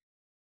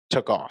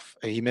took off.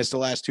 He missed the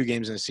last 2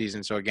 games in the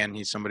season. So again,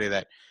 he's somebody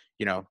that,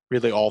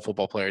 really all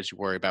football players you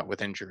worry about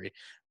with injury.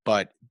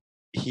 But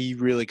he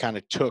really kind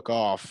of took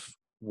off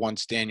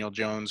once Daniel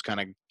Jones kind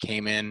of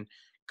came in,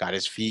 got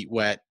his feet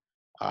wet.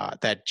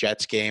 That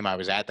Jets game, I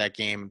was at that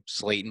game.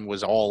 Slayton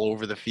was all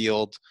over the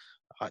field.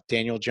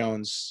 Daniel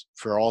Jones,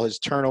 for all his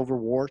turnover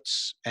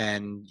warts,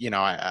 and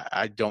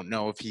I don't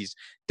know if he's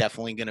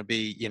definitely going to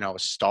be a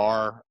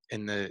star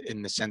in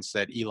the sense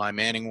that Eli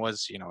Manning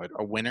was,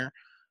 a winner.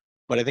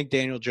 But I think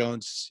Daniel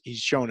Jones, he's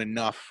shown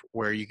enough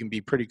where you can be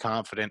pretty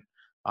confident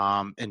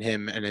in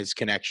him and his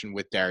connection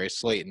with Darius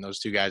Slayton. Those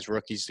 2 guys,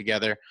 rookies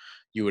together,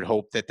 you would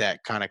hope that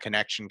kind of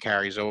connection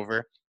carries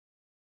over.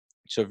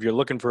 So if you're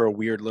looking for a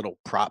weird little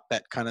prop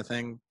bet kind of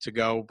thing to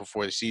go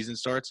before the season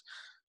starts,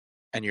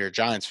 and you're a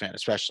Giants fan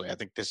especially, I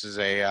think this is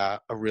a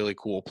really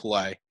cool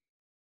play.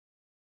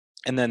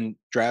 And then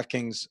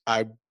DraftKings,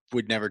 I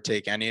would never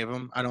take any of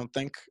them, I don't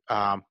think.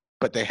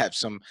 But they have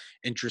some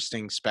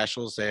interesting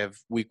specials. They have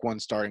week 1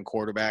 starting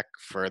quarterback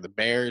for the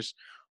Bears.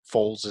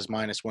 Foles is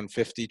minus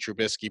 150,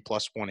 Trubisky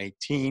plus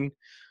 118.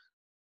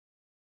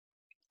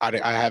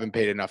 I haven't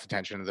paid enough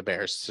attention to the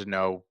Bears to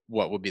know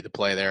what would be the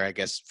play there. I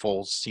guess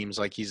Foles seems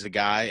like he's the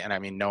guy. And I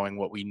mean, knowing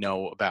what we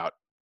know about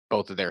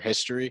both of their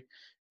history,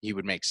 he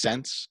would make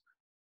sense.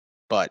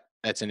 But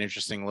that's an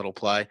interesting little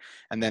play.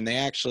 And then they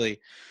actually,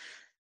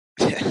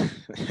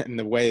 and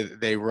the way that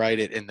they write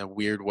it in the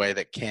weird way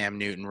that Cam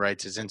Newton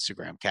writes his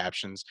Instagram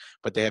captions,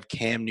 but they have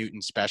Cam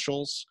Newton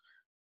specials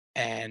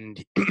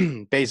and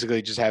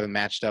basically just have him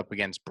matched up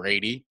against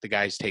Brady, the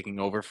guy he's taking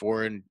over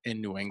for in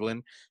New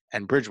England,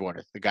 and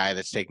Bridgewater, the guy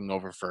that's taking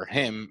over for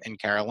him in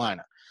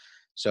Carolina.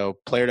 So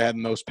player to have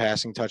the most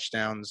passing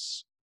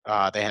touchdowns,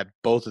 they have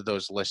both of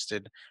those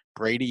listed.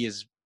 Brady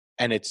is,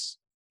 and it's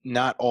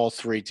not all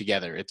three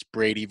together. It's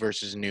Brady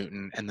versus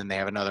Newton, and then they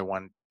have another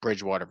one,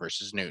 Bridgewater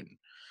versus Newton.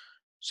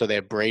 So they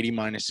have Brady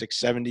minus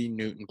 670,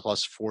 Newton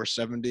plus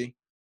 470.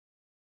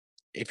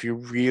 If you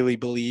really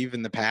believe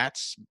in the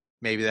Pats,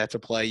 maybe that's a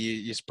play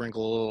you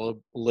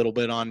sprinkle a little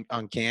bit on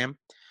Cam.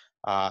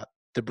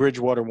 The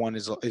Bridgewater one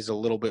is a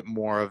little bit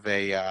more of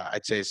a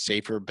I'd say a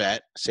safer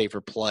bet, safer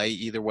play.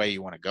 Either way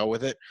you want to go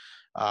with it,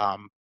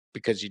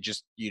 because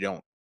you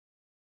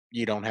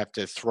don't have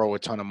to throw a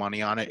ton of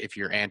money on it if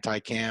you're anti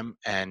Cam,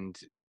 and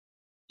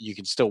you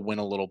can still win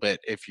a little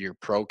bit if you're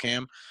pro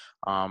Cam.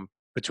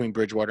 Between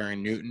Bridgewater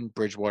and Newton,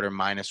 Bridgewater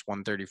minus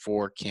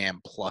 134, Cam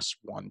plus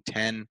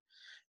 110.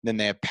 Then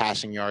they have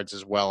passing yards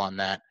as well on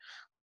that.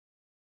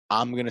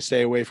 I'm going to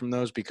stay away from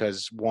those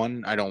because,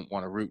 one, I don't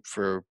want to root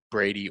for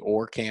Brady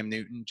or Cam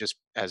Newton just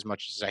as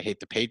much as I hate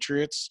the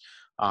Patriots.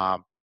 I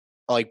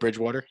like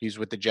Bridgewater. He's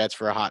with the Jets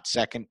for a hot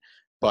second,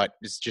 but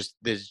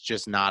there's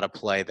just not a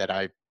play that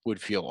I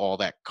would feel all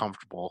that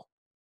comfortable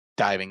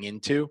diving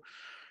into.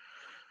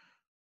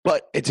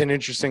 But it's an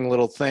interesting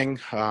little thing.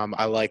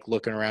 I like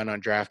looking around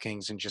on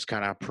DraftKings and just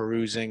kind of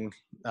perusing,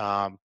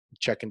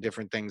 checking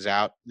different things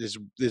out. This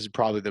is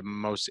probably the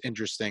most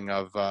interesting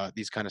of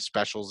these kind of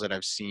specials that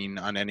I've seen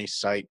on any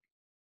site.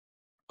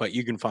 But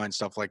you can find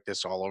stuff like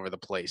this all over the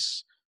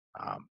place,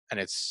 and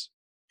it's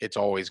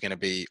always gonna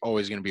be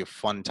a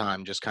fun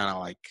time. Just kind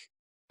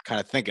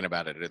of thinking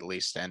about it at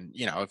least. And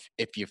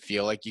if you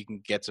feel like you can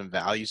get some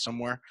value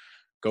somewhere,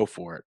 go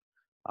for it.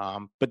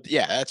 But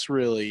yeah, that's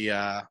really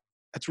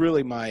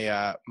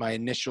my my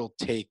initial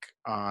take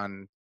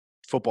on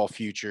football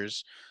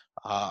futures.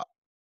 Uh,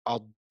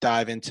 I'll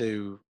dive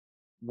into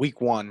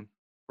week 1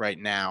 right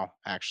now,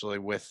 actually,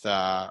 with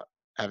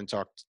haven't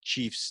talked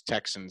Chiefs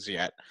Texans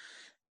yet.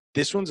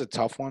 This one's a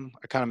tough one.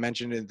 I kind of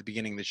mentioned it at the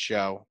beginning of the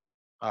show.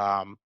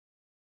 Um,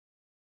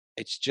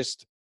 it's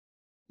just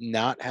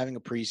not having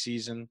a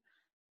preseason,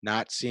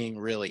 not seeing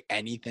really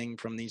anything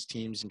from these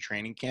teams in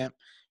training camp.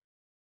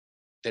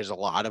 There's a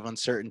lot of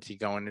uncertainty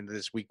going into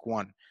this week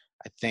 1.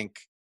 I think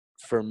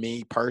for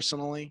me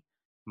personally,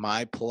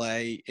 my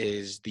play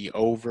is the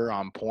over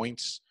on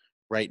points.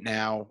 Right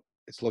now,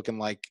 it's looking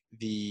like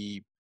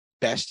the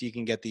best you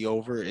can get the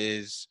over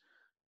is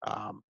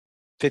um,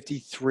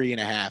 53 and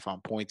a half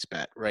on points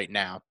bet right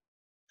now.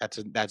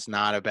 That's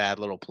not a bad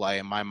little play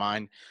in my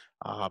mind.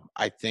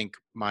 I think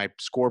my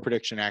score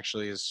prediction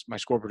is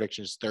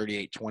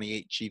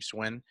 38-28 Chiefs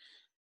win.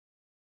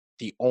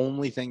 The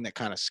only thing that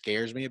kind of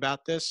scares me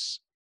about this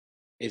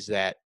is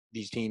that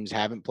these teams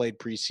haven't played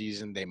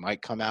preseason. They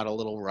might come out a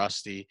little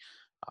rusty.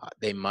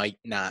 They might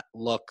not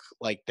look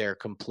like they're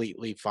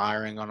completely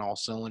firing on all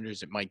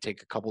cylinders. It might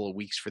take a couple of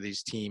weeks for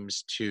these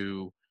teams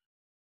to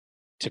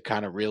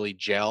kind of really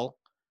gel.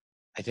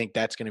 I think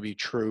that's going to be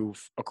true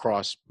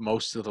across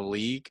most of the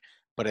league,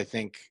 but I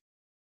think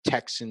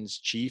Texans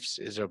Chiefs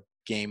is a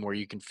game where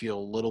you can feel a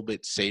little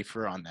bit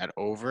safer on that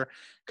over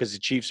because the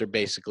Chiefs are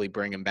basically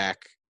bringing back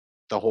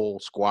the whole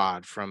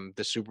squad from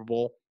the Super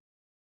Bowl.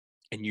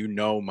 And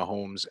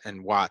Mahomes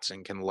and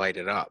Watson can light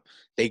it up.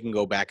 They can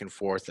go back and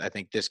forth. I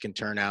think this can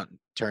turn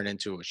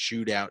into a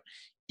shootout,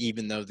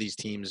 even though these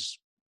teams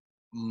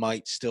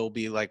might still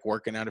be like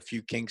working out a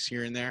few kinks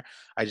here and there.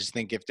 I just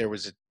think if there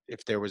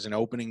was an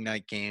opening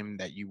night game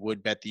that you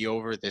would bet the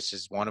over, this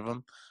is one of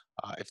them.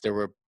 If there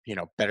were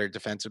better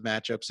defensive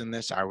matchups in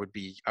this, I would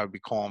be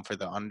calling for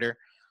the under.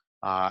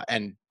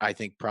 And I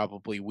think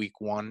probably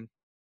week 1,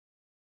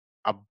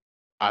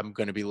 I'm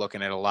going to be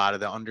looking at a lot of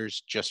the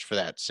unders just for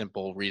that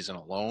simple reason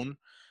alone.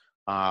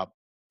 Uh,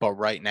 but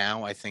right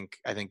now, I think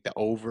the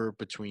over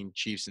between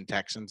Chiefs and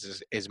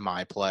Texans is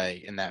my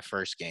play in that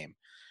first game.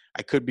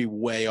 I could be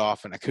way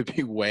off and I could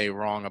be way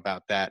wrong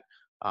about that,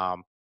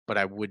 but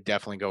I would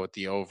definitely go with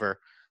the over.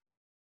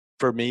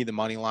 For me, the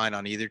money line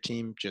on either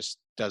team just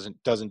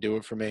doesn't do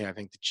it for me. I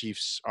think the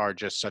Chiefs are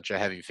just such a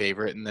heavy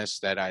favorite in this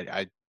that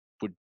I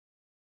would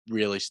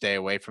really stay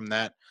away from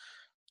that.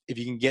 If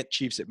you can get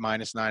Chiefs at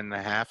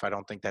 -9.5, I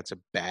don't think that's a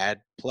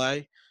bad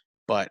play,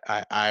 but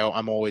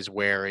I'm always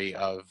wary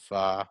of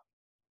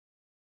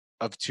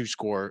two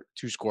score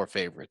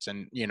favorites.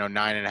 And,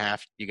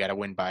 9.5, you got to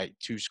win by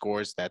 2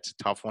 scores. That's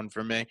a tough one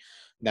for me. And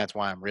that's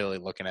why I'm really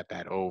looking at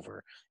that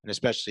over. And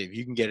especially if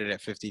you can get it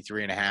at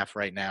 53.5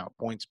 right now,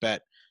 PointsBet,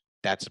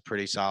 that's a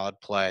pretty solid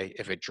play.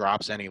 If it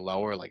drops any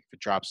lower, like if it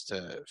drops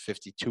to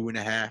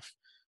 52.5,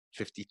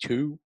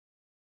 52,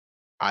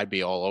 I'd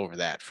be all over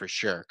that for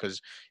sure. Because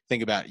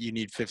think about it, you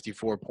need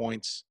 54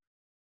 points,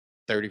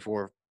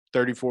 34,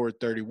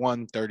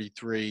 31,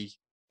 33,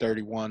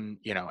 31,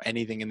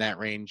 anything in that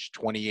range,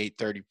 28,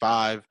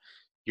 35,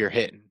 you're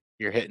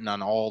hitting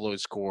on all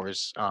those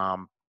scores.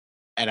 And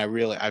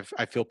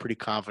I feel pretty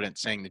confident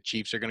saying the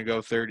Chiefs are going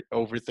to go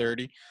over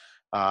 30.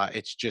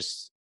 It's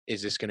just,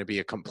 is this going to be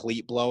a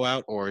complete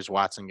blowout, or is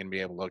Watson going to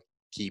be able to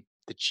keep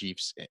the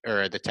Chiefs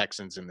or the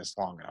Texans in this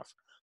long enough?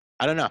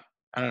 I don't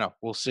know.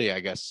 We'll see, I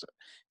guess.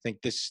 I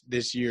think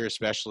this year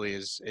especially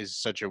is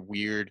such a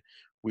weird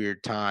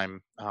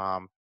time.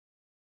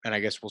 And I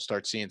guess we'll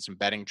start seeing some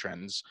betting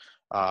trends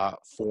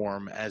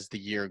form as the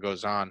year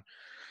goes on.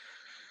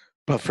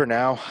 But for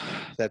now,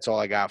 that's all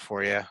I got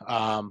for you.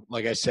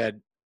 Like I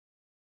said,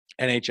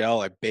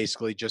 NHL, I've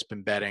basically just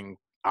been betting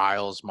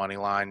Isles money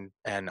line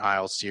and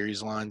Isles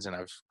series lines, and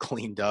I've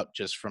cleaned up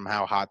just from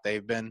how hot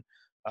they've been.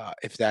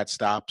 If that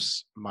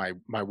stops, my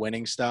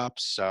winning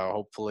stops. So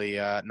hopefully,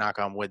 knock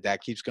on wood,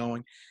 that keeps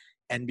going.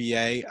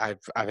 NBA,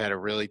 I've had a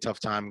really tough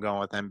time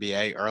going with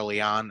NBA.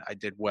 Early on, I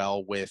did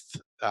well with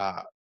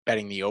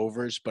betting the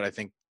overs, but I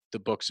think the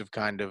books have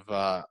kind of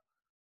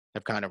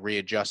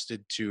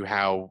readjusted to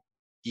how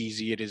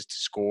easy it is to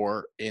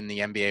score in the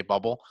NBA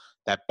bubble.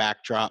 That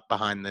backdrop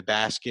behind the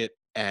basket,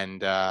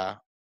 and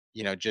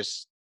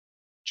just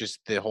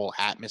the whole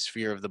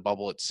atmosphere of the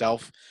bubble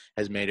itself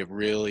has made it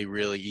really,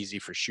 really easy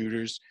for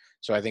shooters.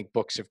 So I think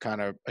books have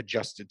kind of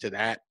adjusted to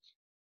that.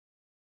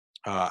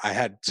 I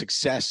had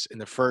success in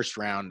the first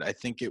round. I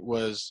think it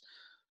was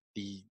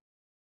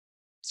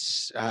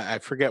I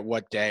forget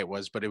what day it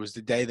was, but it was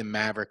the day the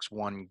Mavericks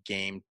won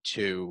Game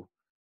 2.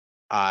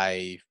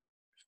 I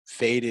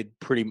faded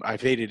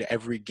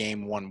every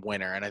Game 1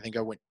 winner, and I think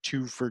I went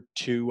 2 for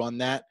 2 on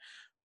that.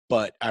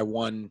 But I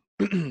won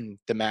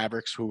the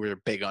Mavericks, who were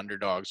big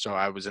underdogs, so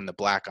I was in the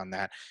black on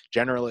that.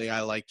 Generally,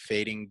 I like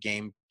fading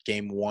Game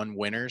 1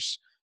 winners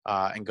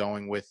and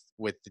going with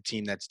the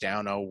team that's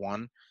down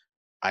 0-1.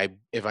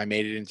 If I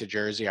made it into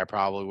Jersey, I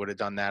probably would have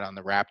done that on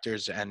the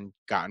Raptors and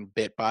gotten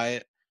bit by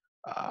it.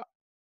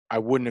 I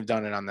wouldn't have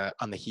done it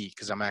on the Heat,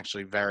 because I'm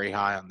actually very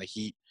high on the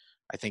Heat.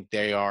 I think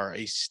they are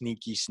a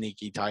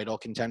sneaky title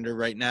contender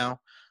right now.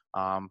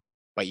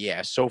 But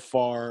yeah, so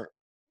far,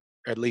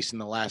 at least in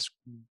the last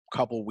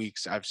couple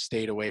weeks, I've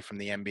stayed away from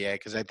the NBA,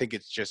 because I think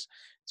it's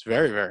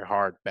very, very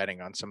hard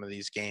betting on some of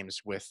these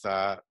games with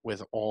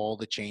all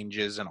the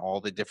changes and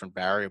all the different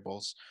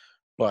variables.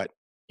 But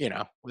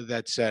with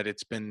that said,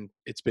 it's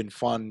been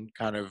fun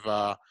kind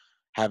of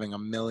having a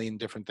million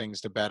different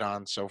things to bet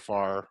on so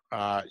far,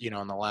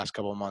 in the last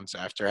couple of months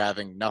after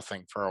having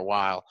nothing for a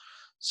while.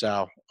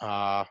 So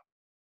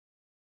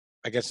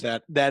I guess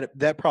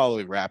that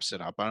probably wraps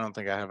it up. I don't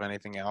think I have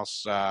anything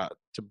else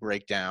to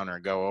break down or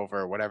go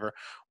over or whatever.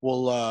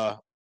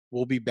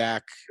 We'll be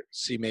back,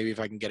 see maybe if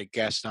I can get a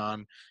guest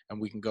on, and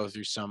we can go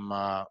through some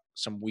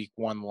week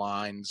 1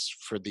 lines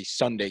for the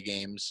Sunday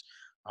games.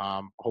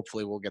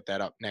 Hopefully we'll get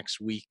that up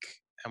next week,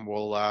 and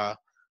we'll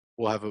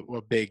have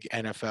a big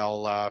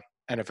NFL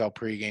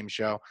pregame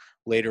show.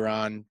 Later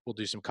on, we'll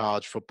do some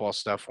college football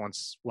stuff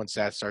once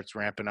that starts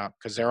ramping up,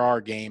 because there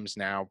are games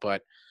now.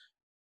 But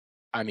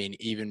I mean,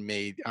 even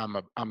me, I'm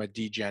a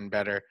DGen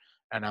better,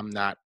 and I'm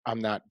not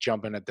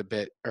jumping at the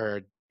bit,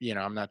 or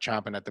I'm not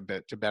chomping at the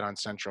bit to bet on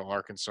Central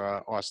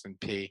Arkansas, Austin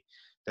Peay.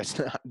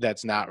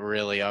 That's not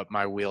really up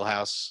my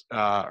wheelhouse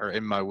or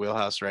in my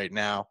wheelhouse right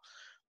now.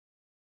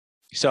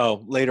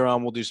 So later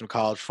on, we'll do some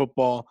college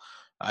football.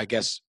 I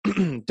guess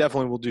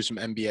definitely we'll do some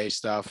NBA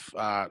stuff.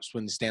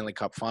 When the Stanley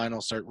Cup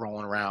Finals start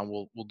rolling around,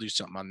 we'll do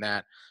something on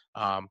that.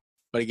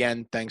 But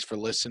again, thanks for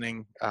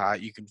listening.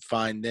 You can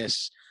find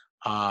this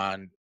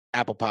on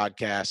Apple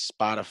Podcasts,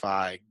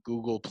 Spotify,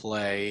 Google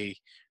Play,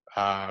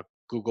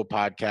 Google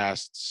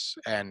Podcasts,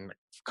 and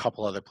a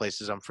couple other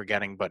places I'm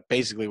forgetting. But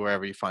basically,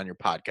 wherever you find your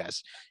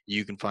podcasts,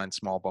 you can find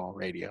Small Ball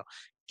Radio.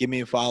 Give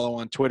me a follow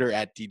on Twitter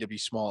at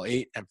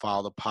DWSmall8, and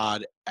follow the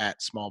pod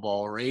at Small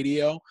Ball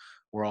Radio.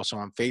 We're also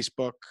on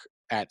Facebook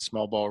at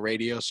Small Ball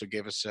Radio, so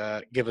give us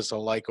a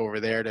like over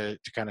there to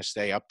kind of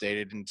stay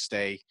updated and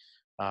stay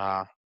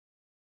up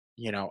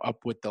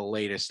with the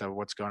latest of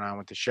what's going on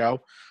with the show.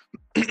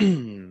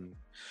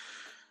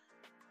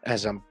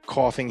 As I'm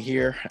coughing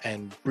here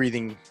and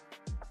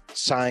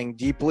sighing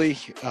deeply,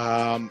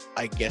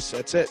 I guess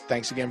that's it.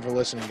 Thanks again for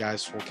listening,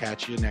 guys. We'll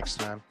catch you next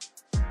time.